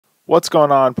What's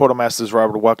going on, Portal Masters?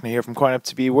 Robert Welcome here from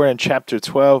CoinOpTV. We're in Chapter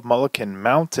 12, Molekin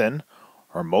Mountain,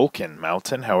 or Molekin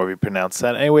Mountain, however you pronounce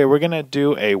that. Anyway, we're going to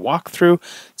do a walkthrough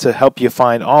to help you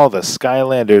find all the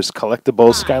Skylanders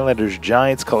collectibles, Skylanders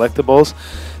Giants collectibles.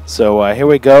 So here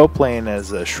we go, playing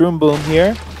as Shroom Boom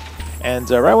here. And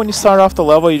right when you start off the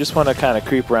level, you just want to kind of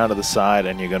creep around to the side,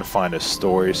 and you're going to find a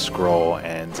story scroll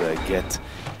and get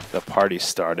the party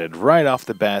started right off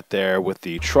the bat there with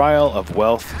the Trial of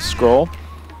Wealth scroll.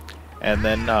 And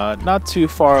then not too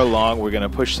far along, we're going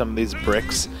to push some of these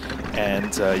bricks,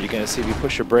 and you're going to see if you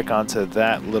push a brick onto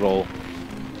that little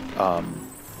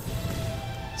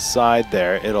side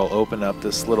there, it'll open up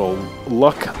this little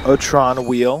Luck-O-Tron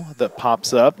wheel that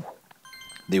pops up.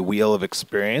 The Wheel of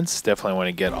Experience. Definitely want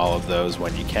to get all of those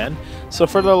when you can. So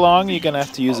further along, you're going to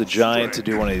have to use a giant to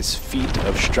do one of these feat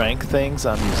of strength things.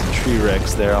 I'm using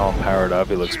T-Rex there, all powered up.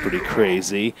 He looks pretty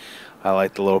crazy. I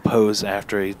like the little pose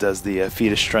after he does the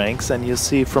feat of strengths, and you'll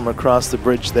see from across the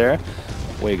bridge there,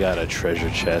 we got a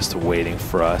treasure chest waiting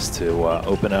for us to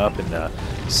open up and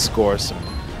score some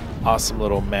awesome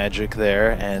little magic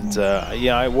there. And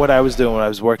yeah, what I was doing when I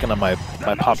was working on my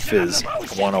Pop Fizz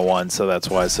 101, so that's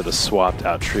why I sort of swapped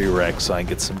out T-Rex so I can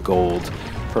get some gold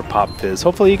for Pop Fizz.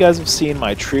 Hopefully you guys have seen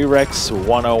my T-Rex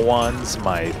 101s,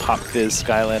 my Pop Fizz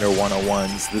Skylander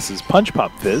 101s. This is Punch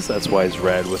Pop Fizz, that's why he's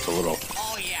red with a little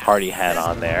party hat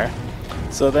on there.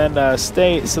 So then I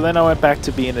went back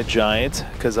to being a giant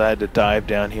because I had to dive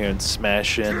down here and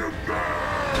smash in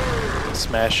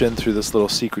through this little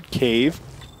secret cave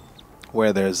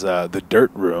where there's the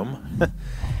dirt room.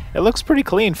 It looks pretty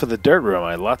clean for the dirt room. I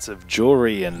had lots of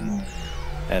jewelry and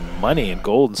money and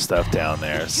gold and stuff down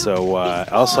there. So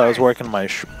also I was working on my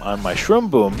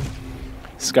Shroom Boom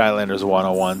Skylanders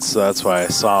 101, so that's why I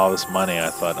saw all this money. I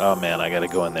thought, oh man, I got to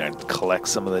go in there and collect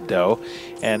some of the dough.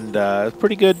 And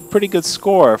pretty good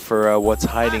score for what's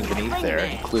hiding beneath there,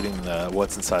 including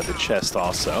what's inside the chest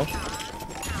also.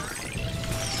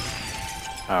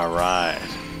 All right.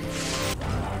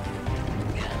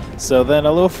 So then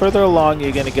a little further along,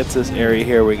 you're going to get to this area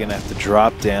here where you're going to have to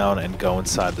drop down and go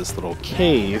inside this little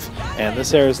cave. And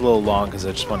this area is a little long because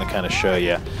I just want to kind of show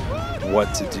you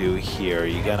what to do here.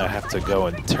 You're going to have to go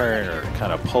and turn or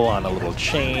kind of pull on a little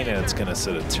chain, and it's going to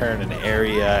sort of turn an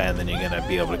area, and then you're going to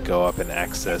be able to go up and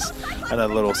access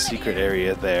another little secret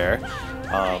area there.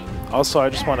 Also, I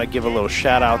just want to give a little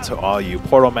shout out to all you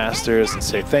Portal Masters and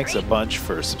say thanks a bunch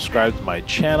for subscribing to my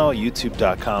channel,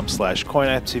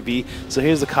 youtube.com/CoinOpTV. So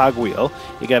here's the cogwheel.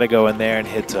 You got to go in there and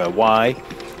hit Y,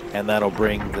 and that'll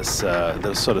bring this,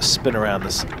 they'll sort of spin around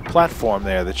this platform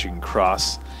there that you can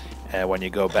cross when you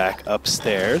go back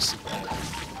upstairs.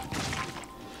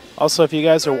 Also, if you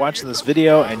guys are watching this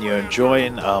video and you're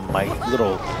enjoying my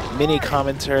little mini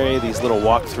commentary, these little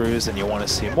walkthroughs, and you want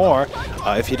to see more,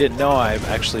 if you didn't know, I've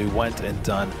actually went and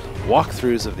done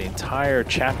walkthroughs of the entire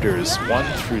chapters 1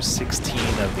 through 16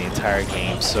 of the entire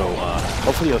game, so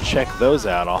hopefully you'll check those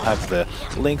out. I'll have the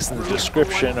links in the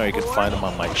description, or you can find them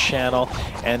on my channel,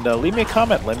 and leave me a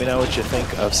comment. Let me know what you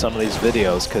think of some of these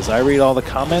videos, because I read all the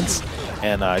comments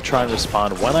and I try and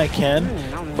respond when I can.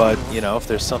 But you know, if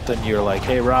there's something you're like,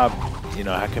 hey Rob, you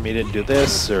know, how come you didn't do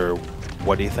this, or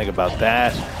what do you think about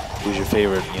that, who's your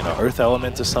favorite, you know, earth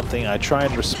element or something, I try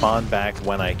and respond back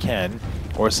when I can.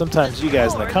 Or sometimes you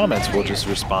guys in the comments will just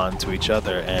respond to each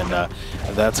other, and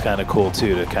that's kind of cool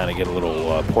too, to kind of get a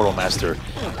little Portal Master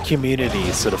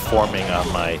community sort of forming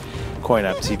on my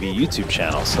CoinOpTV YouTube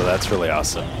channel, so that's really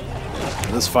awesome.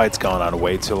 This fight's going on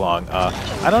way too long.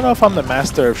 I don't know if I'm the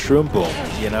master of Shroom Boom.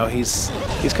 You know, he's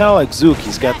kind of like Zook.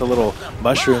 He's got the little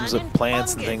mushrooms and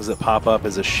plants and things that pop up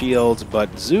as a shield,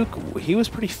 but Zook, he was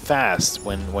pretty fast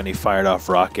when he fired off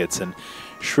rockets, and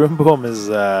Shroom Boom is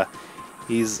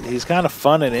he's kind of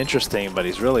fun and interesting, but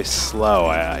he's really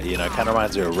slow. You know, it kind of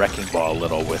reminds me of Wrecking Ball a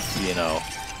little with, you know,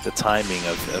 the timing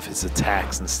of his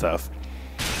attacks and stuff.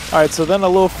 Alright, so then a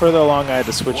little further along, I had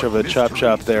to switch over to Chop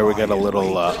Chop there. We got a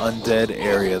little undead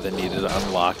area that needed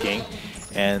unlocking.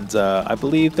 And I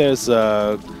believe there's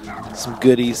some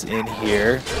goodies in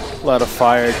here. A lot of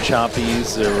fire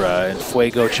chompies, or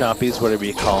fuego chompies, whatever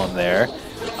you call them there.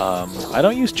 I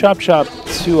don't use Chop Chop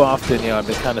too often. You know, I've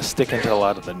been kind of sticking to a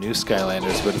lot of the new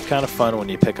Skylanders, but it's kind of fun when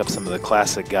you pick up some of the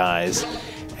classic guys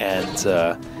and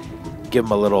give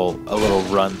them a little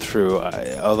run through.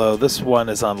 Although this one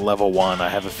is on level 1, I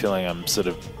have a feeling I'm sort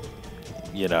of,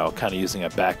 you know, kind of using a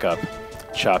backup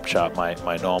Chop Chop.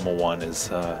 My normal one is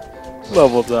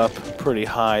leveled up pretty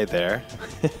high there.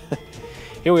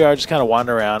 Here we are, just kind of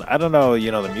wandering around. I don't know,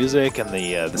 you know, the music and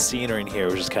the scenery in here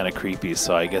was just kind of creepy,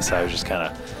 so I guess I was just kind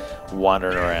of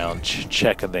wandering around,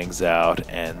 checking things out,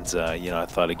 and you know, I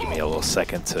thought it'd give me a little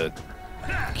second to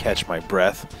catch my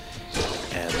breath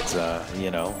and,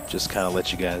 you know, just kind of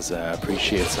let you guys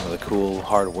appreciate some of the cool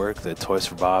hard work that Toys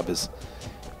for Bob has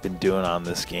been doing on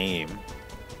this game.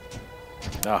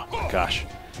 Oh my gosh.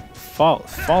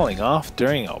 Falling off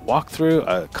during a walkthrough,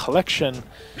 a collection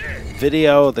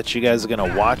video that you guys are going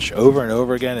to watch over and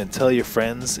over again and tell your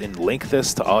friends and link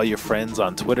this to all your friends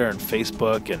on Twitter and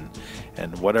Facebook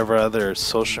and whatever other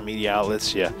social media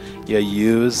outlets you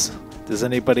use. Does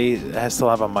anybody still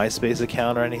have a MySpace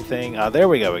account or anything? There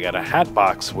we go. We got a hat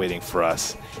box waiting for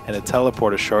us and a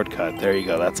teleporter shortcut. There you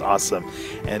go. That's awesome.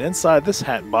 And inside this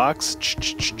hat box,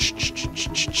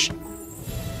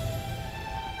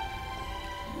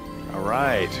 all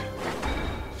right,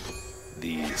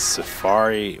 the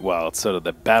Safari, well, it's sort of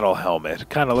the battle helmet.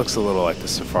 Kind of looks a little like the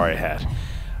Safari hat.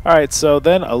 All right, so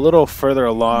then a little further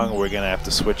along, we're going to have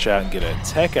to switch out and get a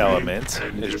tech element.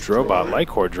 There's Drobot, Light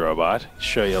Core Drobot.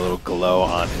 Show you a little glow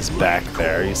on his back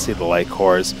there. You see the light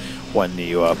cores when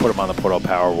you put them on the portal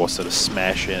power will sort of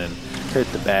smash in and hurt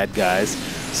the bad guys.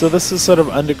 So this is sort of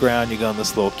underground. You go in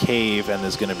this little cave, and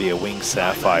there's going to be a winged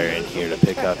sapphire in here to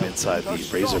pick up inside the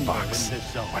razor box.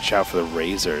 Watch out for the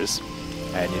razors.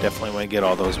 And you definitely want to get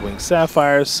all those winged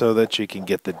sapphires so that you can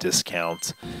get the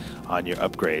discount on your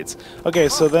upgrades. Okay,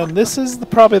 so then this is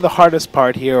probably the hardest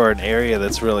part here, or an area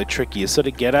that's really tricky. So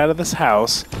to get out of this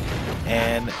house,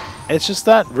 and it's just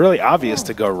not really obvious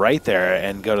to go right there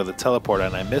and go to the teleporter,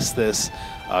 and I missed this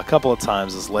a couple of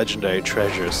times, as legendary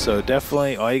treasures. So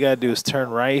definitely all you gotta do is turn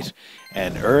right,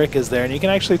 and Urich is there, and you can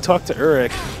actually talk to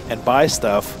Urich and buy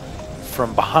stuff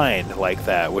from behind like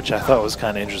that, which I thought was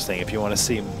kind of interesting. If you want to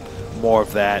see more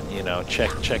of that, you know, check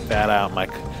that out, my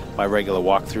regular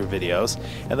walkthrough videos.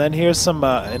 And then here's some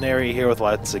an area here with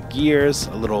lots of gears,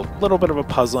 a little bit of a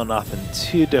puzzle, nothing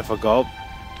too difficult.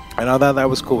 I know that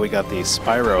was cool. We got the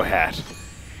Spyro hat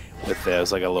with it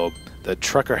was like the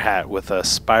trucker hat with a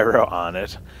Spyro on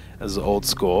it, as old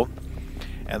school.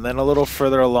 And then a little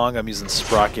further along, I'm using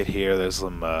Sprocket here. There's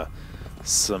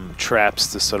some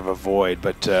traps to sort of avoid,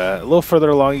 but a little further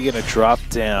along, you're gonna drop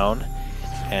down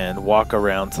and walk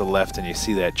around to the left, and you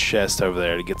see that chest over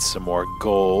there to get some more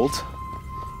gold.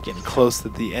 Getting close to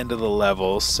the end of the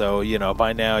level, so, you know,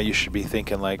 by now you should be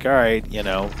thinking like, alright, you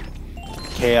know,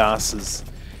 Chaos is,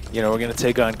 you know, we're going to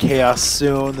take on Chaos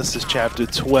soon. This is chapter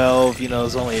 12, you know,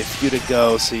 there's only a few to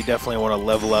go, so you definitely want to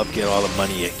level up, get all the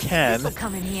money you can,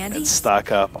 and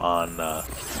stock up on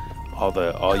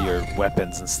all your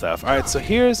weapons and stuff. Alright, so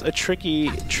here's a tricky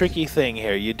thing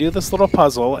here. You do this little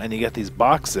puzzle and you get these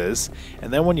boxes,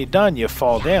 and then when you're done you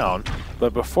fall down,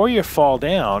 but before you fall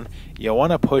down you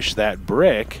want to push that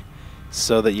brick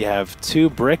so that you have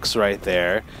 2 bricks right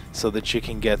there so that you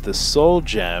can get the soul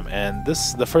gem. And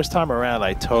this, the first time around,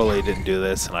 I totally didn't do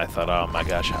this, and I thought, oh my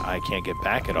gosh, I can't get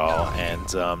back at all. And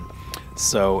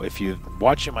so if you're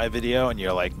watching my video and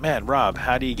you're like, man, Rob,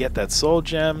 how do you get that soul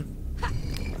gem?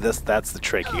 That's the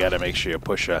trick. You got to make sure you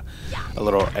push a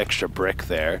little extra brick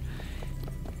there.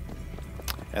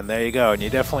 And there you go. And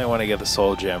you definitely want to get the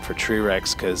soul gem for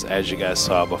T-Rex, because as you guys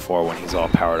saw before, when he's all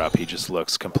powered up, he just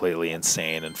looks completely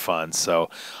insane and fun. So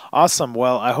awesome.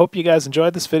 Well, I hope you guys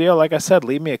enjoyed this video. Like I said,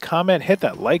 leave me a comment, hit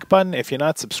that like button. If you're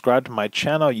not subscribed to my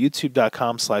channel,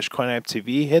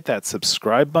 youtube.com/CoinOpTV, hit that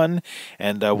subscribe button,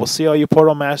 and we'll see all you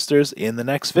Portal Masters in the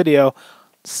next video.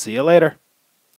 See you later.